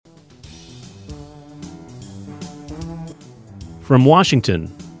From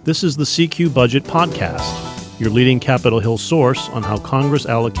Washington, this is the CQ Budget Podcast, your leading Capitol Hill source on how Congress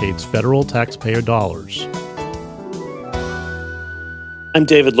allocates federal taxpayer dollars. I'm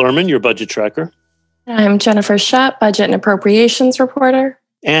David Lerman, your budget tracker. I'm Jennifer Shutt, budget and appropriations reporter.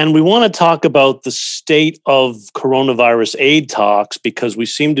 And we want to talk about the state of coronavirus aid talks because we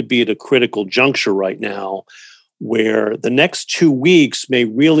seem to be at a critical juncture right now where the next 2 weeks may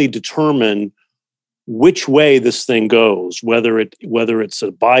really determine which way this thing goes, whether it's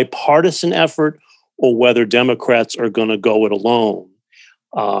a bipartisan effort or whether Democrats are going to go it alone.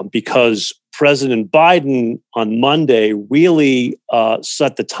 Because President Biden on Monday really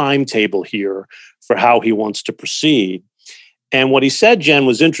set the timetable here for how he wants to proceed. And what he said, Jen,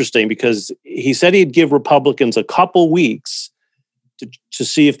 was interesting because he said he'd give Republicans a couple weeks to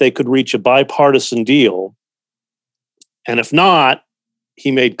see if they could reach a bipartisan deal. And if not, he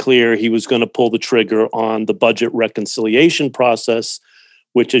made clear he was going to pull the trigger on the budget reconciliation process,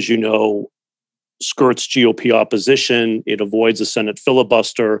 which, as you know, skirts GOP opposition. It avoids a Senate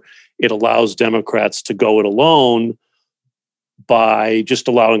filibuster. It allows Democrats to go it alone by just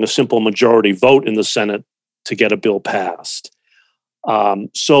allowing a simple majority vote in the Senate to get a bill passed.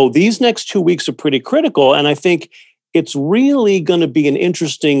 So these next 2 weeks are pretty critical, and I think it's really going to be an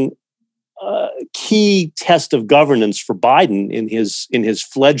interesting key test of governance for Biden in his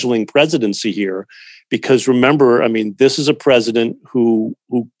fledgling presidency here, because remember, I mean, this is a president who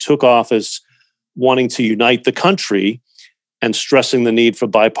took office wanting to unite the country and stressing the need for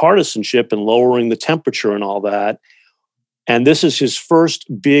bipartisanship and lowering the temperature and all that. And this is his first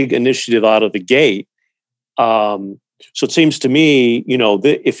big initiative out of the gate. So it seems to me,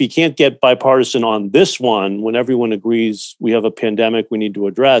 if he can't get bipartisan on this one, when everyone agrees we have a pandemic we need to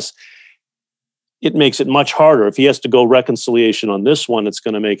address, it makes it much harder. If he has to go reconciliation on this one, it's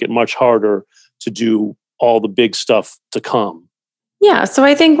going to make it much harder to do all the big stuff to come. Yeah, so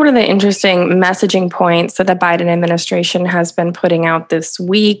I think one of the interesting messaging points that the Biden administration has been putting out this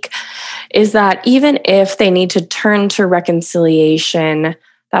week is that even if they need to turn to reconciliation,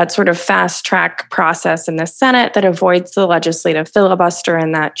 that sort of fast track process in the Senate that avoids the legislative filibuster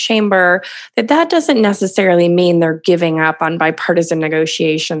in that chamber, that doesn't necessarily mean they're giving up on bipartisan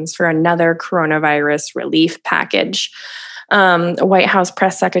negotiations for another coronavirus relief package. White House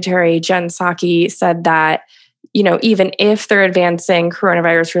Press Secretary Jen Psaki said that, even if they're advancing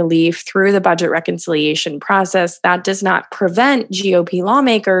coronavirus relief through the budget reconciliation process, that does not prevent GOP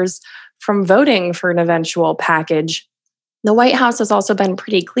lawmakers from voting for an eventual package. The White House has also been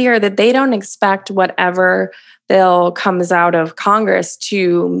pretty clear that they don't expect whatever bill comes out of Congress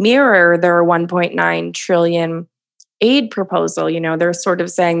to mirror their $1.9 trillion aid proposal. They're sort of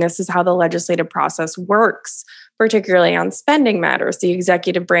saying this is how the legislative process works, particularly on spending matters. The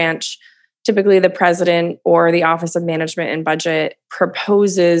executive branch, typically the president or the Office of Management and Budget,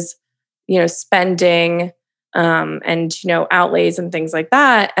 proposes, spending and outlays and things like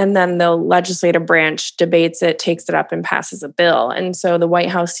that. And then the legislative branch debates it, takes it up, and passes a bill. And so the White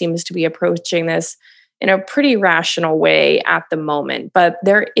House seems to be approaching this in a pretty rational way at the moment. But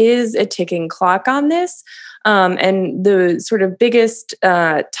there is a ticking clock on this. And the sort of biggest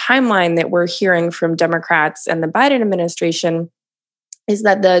timeline that we're hearing from Democrats and the Biden administration is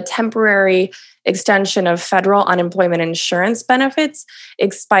that the temporary extension of federal unemployment insurance benefits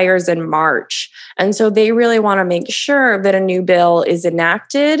expires in March. And so they really want to make sure that a new bill is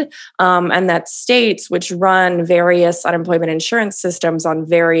enacted and that states which run various unemployment insurance systems on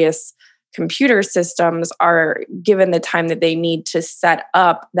various computer systems are given the time that they need to set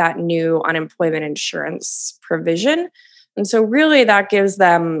up that new unemployment insurance provision. And so really that gives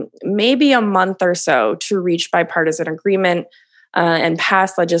them maybe a month or so to reach bipartisan agreement and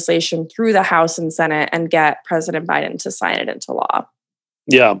pass legislation through the House and Senate and get President Biden to sign it into law.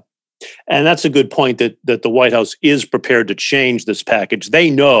 Yeah. And that's a good point that the White House is prepared to change this package. They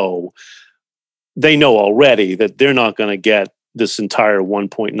know already that they're not going to get this entire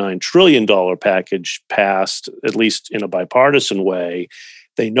 $1.9 trillion package passed, at least in a bipartisan way.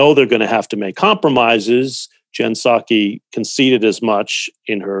 They know they're going to have to make compromises. Jen Psaki conceded as much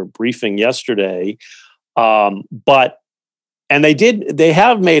in her briefing yesterday. And they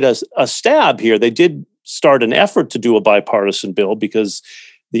have made a stab here. They did start an effort to do a bipartisan bill because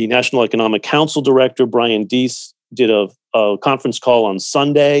the National Economic Council Director, Brian Deese, did a conference call on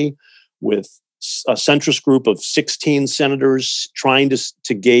Sunday with a centrist group of 16 senators trying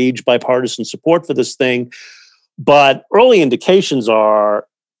to gauge bipartisan support for this thing. But early indications are,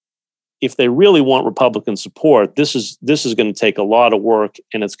 if they really want Republican support, this is going to take a lot of work,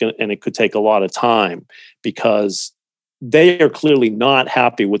 and it could take a lot of time because they are clearly not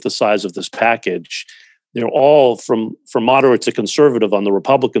happy with the size of this package. they're all from moderate to conservative on the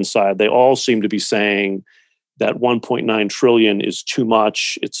Republican side. They all seem to be saying that 1.9 trillion is too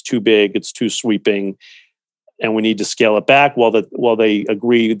much, it's too big, it's too sweeping, and we need to scale it back. While they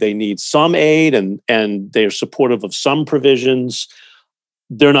agree they need some aid and they're supportive of some provisions,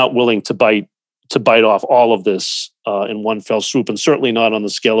 they're not willing to bite off all of this in one fell swoop, and certainly not on the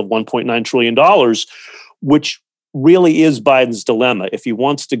scale of $1.9 trillion, which really is Biden's dilemma. If he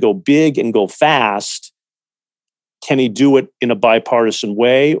wants to go big and go fast, can he do it in a bipartisan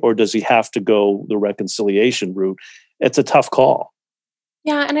way, or does he have to go the reconciliation route? It's a tough call.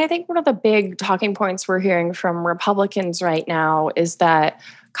 Yeah, and I think one of the big talking points we're hearing from Republicans right now is that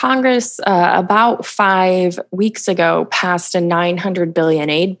Congress, about 5 weeks ago, passed a $900 billion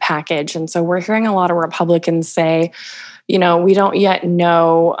aid package. And so we're hearing a lot of Republicans say, we don't yet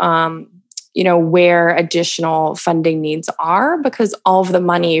know, where additional funding needs are, because all of the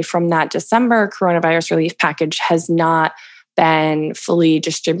money from that December coronavirus relief package has not been fully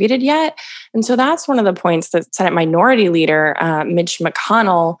distributed yet. And so that's one of the points that Senate Minority Leader Mitch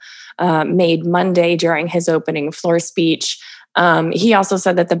McConnell made Monday during his opening floor speech. He also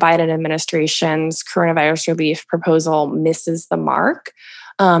said that the Biden administration's coronavirus relief proposal misses the mark.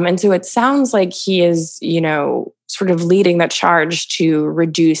 And so it sounds like he is, sort of leading the charge to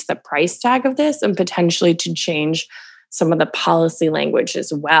reduce the price tag of this and potentially to change some of the policy language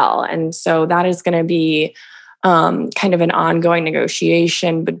as well. And so that is going to be kind of an ongoing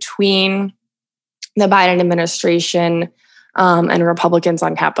negotiation between the Biden administration and Republicans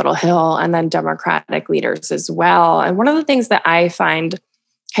on Capitol Hill, and then Democratic leaders as well. And one of the things that I find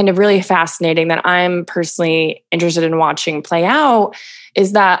kind of really fascinating that I'm personally interested in watching play out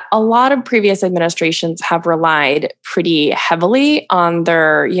is that a lot of previous administrations have relied pretty heavily on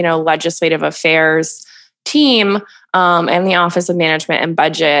their, legislative affairs team and the Office of Management and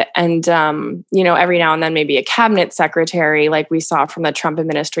Budget. And, every now and then maybe a cabinet secretary, like we saw from the Trump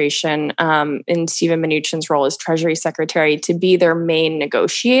administration in Steven Mnuchin's role as Treasury Secretary, to be their main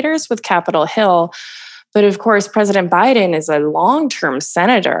negotiators with Capitol Hill. But of course, President Biden is a long-term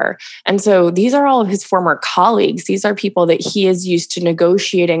senator. And so these are all of his former colleagues. These are people that he is used to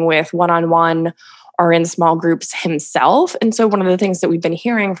negotiating with one-on-one or in small groups himself. And so one of the things that we've been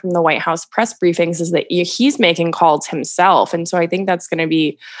hearing from the White House press briefings is that he's making calls himself. And so I think that's going to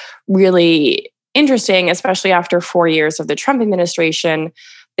be really interesting, especially after 4 years of the Trump administration,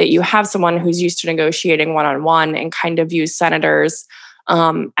 that you have someone who's used to negotiating one-on-one and kind of views senators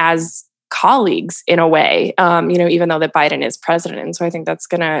as colleagues in a way, even though that Biden is president. And so I think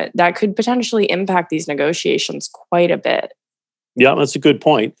that could potentially impact these negotiations quite a bit. Yeah, that's a good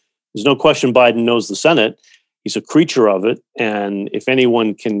point. There's no question Biden knows the Senate. He's a creature of it. And if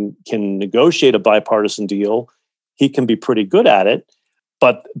anyone can negotiate a bipartisan deal, he can be pretty good at it.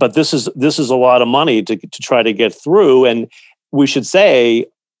 But this is a lot of money to try to get through. And we should say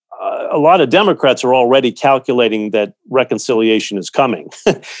a lot of Democrats are already calculating that reconciliation is coming.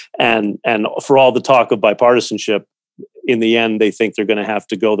 and for all the talk of bipartisanship, in the end, they think they're going to have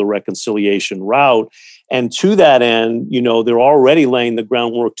to go the reconciliation route. And to that end, they're already laying the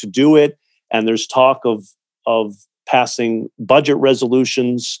groundwork to do it. And there's talk of passing budget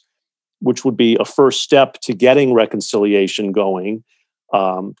resolutions, which would be a first step to getting reconciliation going,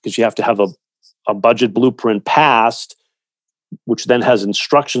 because you have to have a budget blueprint passed, which then has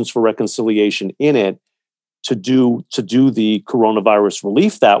instructions for reconciliation in it to do the coronavirus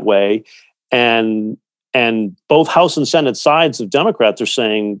relief that way. And both House and Senate sides of Democrats are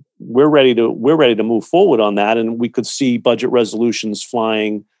saying we're ready to move forward on that, and we could see budget resolutions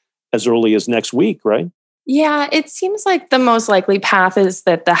flying as early as next week, right? Yeah, it seems like the most likely path is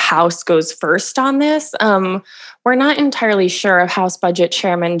that the House goes first on this. We're not entirely sure if House Budget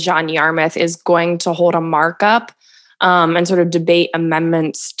Chairman John Yarmuth is going to hold a markup and sort of debate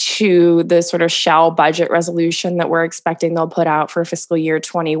amendments to the sort of shell budget resolution that we're expecting they'll put out for fiscal year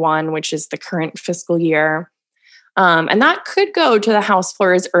 21, which is the current fiscal year. And that could go to the House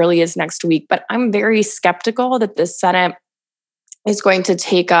floor as early as next week. But I'm very skeptical that the Senate is going to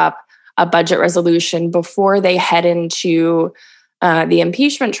take up a budget resolution before they head into the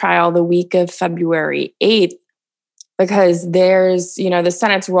impeachment trial the week of February 8th. Because there's, the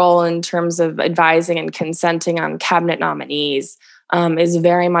Senate's role in terms of advising and consenting on cabinet nominees is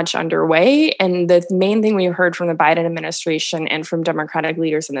very much underway. And the main thing we've heard from the Biden administration and from Democratic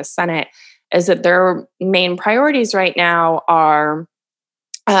leaders in the Senate is that their main priorities right now are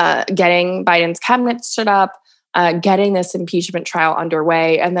getting Biden's cabinet stood up, getting this impeachment trial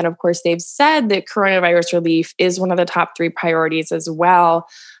underway. And then, of course, they've said that coronavirus relief is one of the top 3 priorities as well.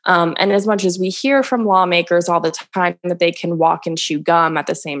 And as much as we hear from lawmakers all the time that they can walk and chew gum at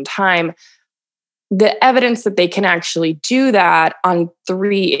the same time, the evidence that they can actually do that on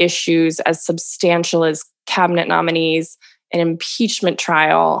 3 issues as substantial as cabinet nominees, an impeachment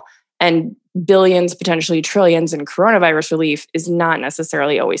trial, and billions, potentially trillions in coronavirus relief is not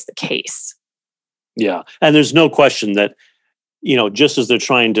necessarily always the case. Yeah. And there's no question that, just as they're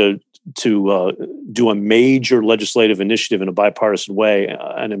trying to do a major legislative initiative in a bipartisan way,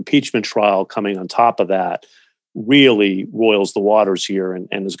 an impeachment trial coming on top of that really roils the waters here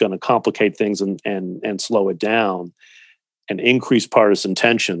and is going to complicate things and slow it down and increase partisan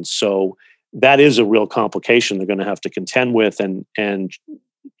tensions. So that is a real complication they're going to have to contend with, and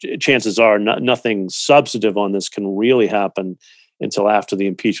chances are nothing substantive on this can really happen until after the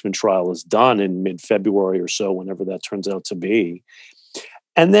impeachment trial is done in mid-February or so, whenever that turns out to be.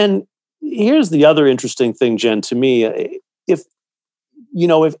 And then here's the other interesting thing, Jen, to me.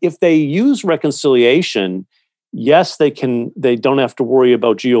 If they use reconciliation, yes, they don't have to worry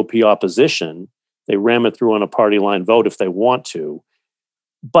about GOP opposition. They ram it through on a party line vote if they want to.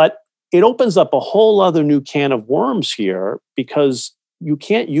 But it opens up a whole other new can of worms here, because you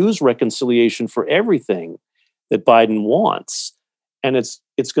can't use reconciliation for everything that Biden wants. And it's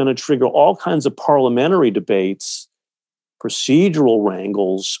going to trigger all kinds of parliamentary debates, procedural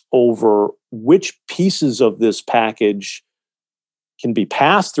wrangles over which pieces of this package can be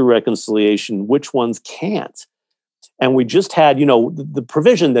passed through reconciliation, which ones can't. And we just had, the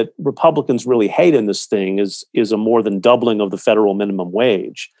provision that Republicans really hate in this thing is a more than doubling of the federal minimum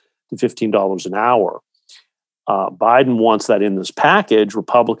wage to $15 an hour. Biden wants that in this package.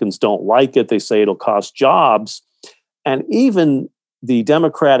 Republicans don't like it. They say it'll cost jobs. And even the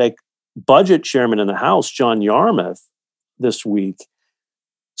Democratic budget chairman in the House, John Yarmuth, this week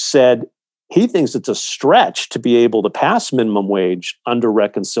said he thinks it's a stretch to be able to pass minimum wage under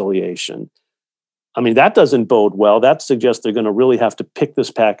reconciliation. I mean, that doesn't bode well. That suggests they're going to really have to pick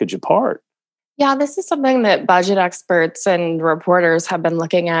this package apart. Yeah, this is something that budget experts and reporters have been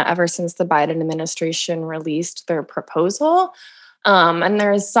looking at ever since the Biden administration released their proposal. And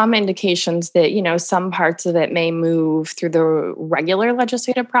there's some indications that, some parts of it may move through the regular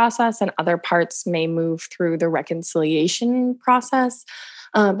legislative process and other parts may move through the reconciliation process.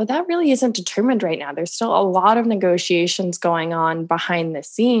 But that really isn't determined right now. There's still a lot of negotiations going on behind the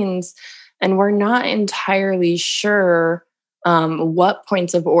scenes, and we're not entirely sure what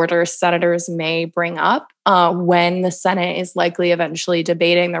points of order senators may bring up when the Senate is likely eventually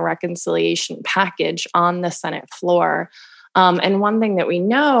debating the reconciliation package on the Senate floor. And one thing that we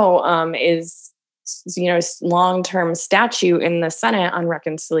know is, long-term statute in the Senate on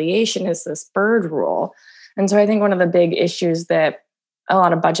reconciliation is this Byrd rule. And so I think one of the big issues that a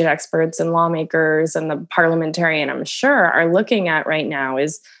lot of budget experts and lawmakers and the parliamentarian, I'm sure, are looking at right now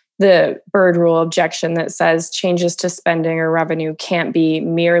is the Byrd rule objection that says changes to spending or revenue can't be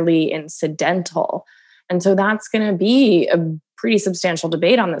merely incidental. And so that's going to be a pretty substantial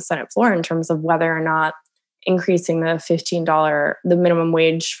debate on the Senate floor in terms of whether or not increasing the minimum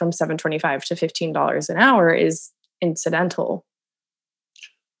wage from $7.25 to $15 an hour is incidental.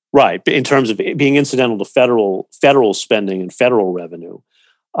 Right, in terms of being incidental to federal spending and federal revenue,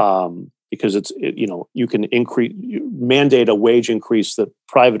 because you can mandate a wage increase that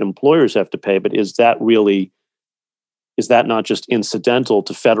private employers have to pay, but is that not just incidental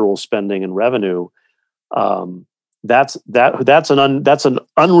to federal spending and revenue? That's an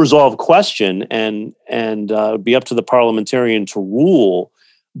unresolved question, and it'd be up to the parliamentarian to rule.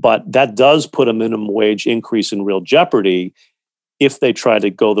 But that does put a minimum wage increase in real jeopardy if they try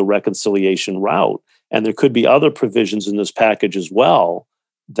to go the reconciliation route. And there could be other provisions in this package as well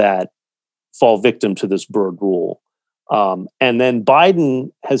that fall victim to this Byrd rule. And then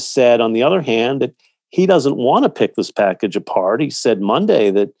Biden has said, on the other hand, that he doesn't want to pick this package apart. He said Monday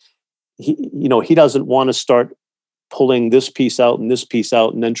that he doesn't want to start pulling this piece out and this piece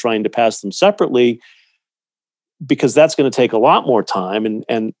out and then trying to pass them separately, because that's going to take a lot more time.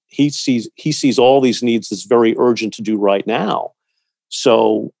 And he sees all these needs as very urgent to do right now.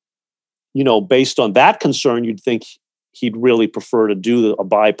 So, based on that concern, you'd think he'd really prefer to do a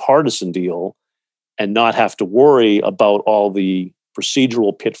bipartisan deal and not have to worry about all the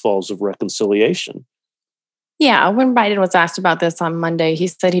procedural pitfalls of reconciliation. Yeah, when Biden was asked about this on Monday, he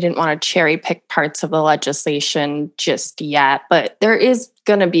said he didn't want to cherry pick parts of the legislation just yet. But there is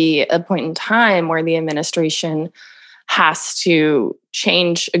going to be a point in time where the administration has to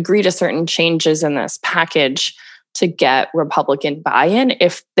agree to certain changes in this package to get Republican buy-in,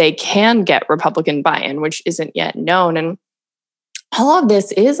 if they can get Republican buy-in, which isn't yet known. And all of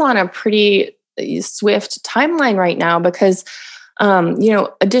this is on a pretty swift timeline right now because,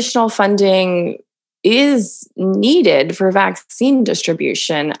 additional funding is needed for vaccine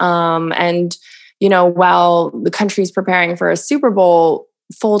distribution. And, while the country's preparing for a Super Bowl,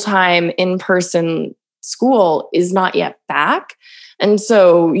 full-time in-person school is not yet back. And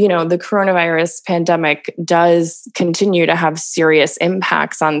so, the coronavirus pandemic does continue to have serious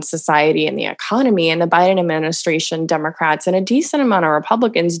impacts on society and the economy. And the Biden administration, Democrats, and a decent amount of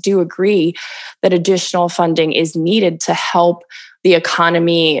Republicans do agree that additional funding is needed to help the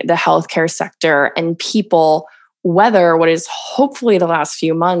economy, the healthcare sector, and people weather what is hopefully the last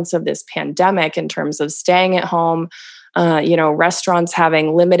few months of this pandemic in terms of staying at home, restaurants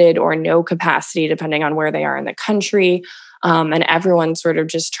having limited or no capacity depending on where they are in the country, and everyone sort of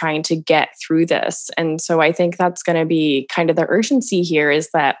just trying to get through this. And so I think that's going to be kind of the urgency here,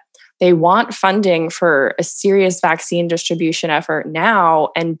 is that they want funding for a serious vaccine distribution effort now,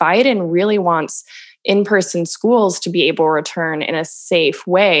 and Biden really wants in-person schools to be able to return in a safe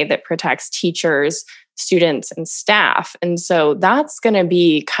way that protects teachers, students, and staff. And so that's going to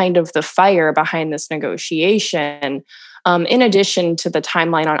be kind of the fire behind this negotiation, in addition to the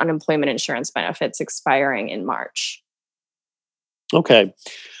timeline on unemployment insurance benefits expiring in March. Okay.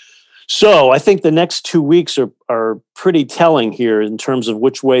 So I think the next 2 weeks are pretty telling here in terms of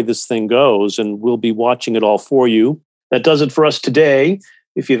which way this thing goes, and we'll be watching it all for you. That does it for us today.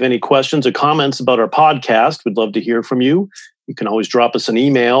 If you have any questions or comments about our podcast, we'd love to hear from you. You can always drop us an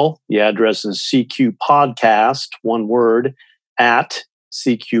email. The address is cqpodcast, one word, at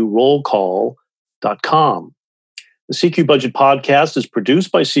cqrollcall.com. The CQ Budget Podcast is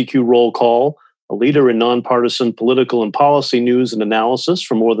produced by CQ Roll Call, a leader in nonpartisan political and policy news and analysis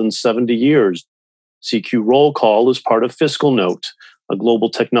for more than 70 years. CQ Roll Call is part of Fiscal Note, a global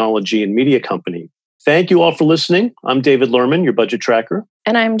technology and media company. Thank you all for listening. I'm David Lerman, your budget tracker.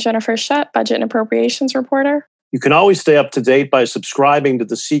 And I'm Jennifer Shutt, budget and appropriations reporter. You can always stay up to date by subscribing to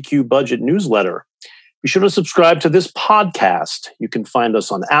the CQ Budget newsletter. Be sure to subscribe to this podcast. You can find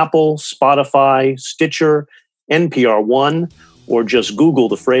us on Apple, Spotify, Stitcher, NPR One, or just Google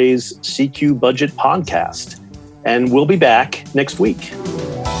the phrase CQ Budget Podcast. And we'll be back next week.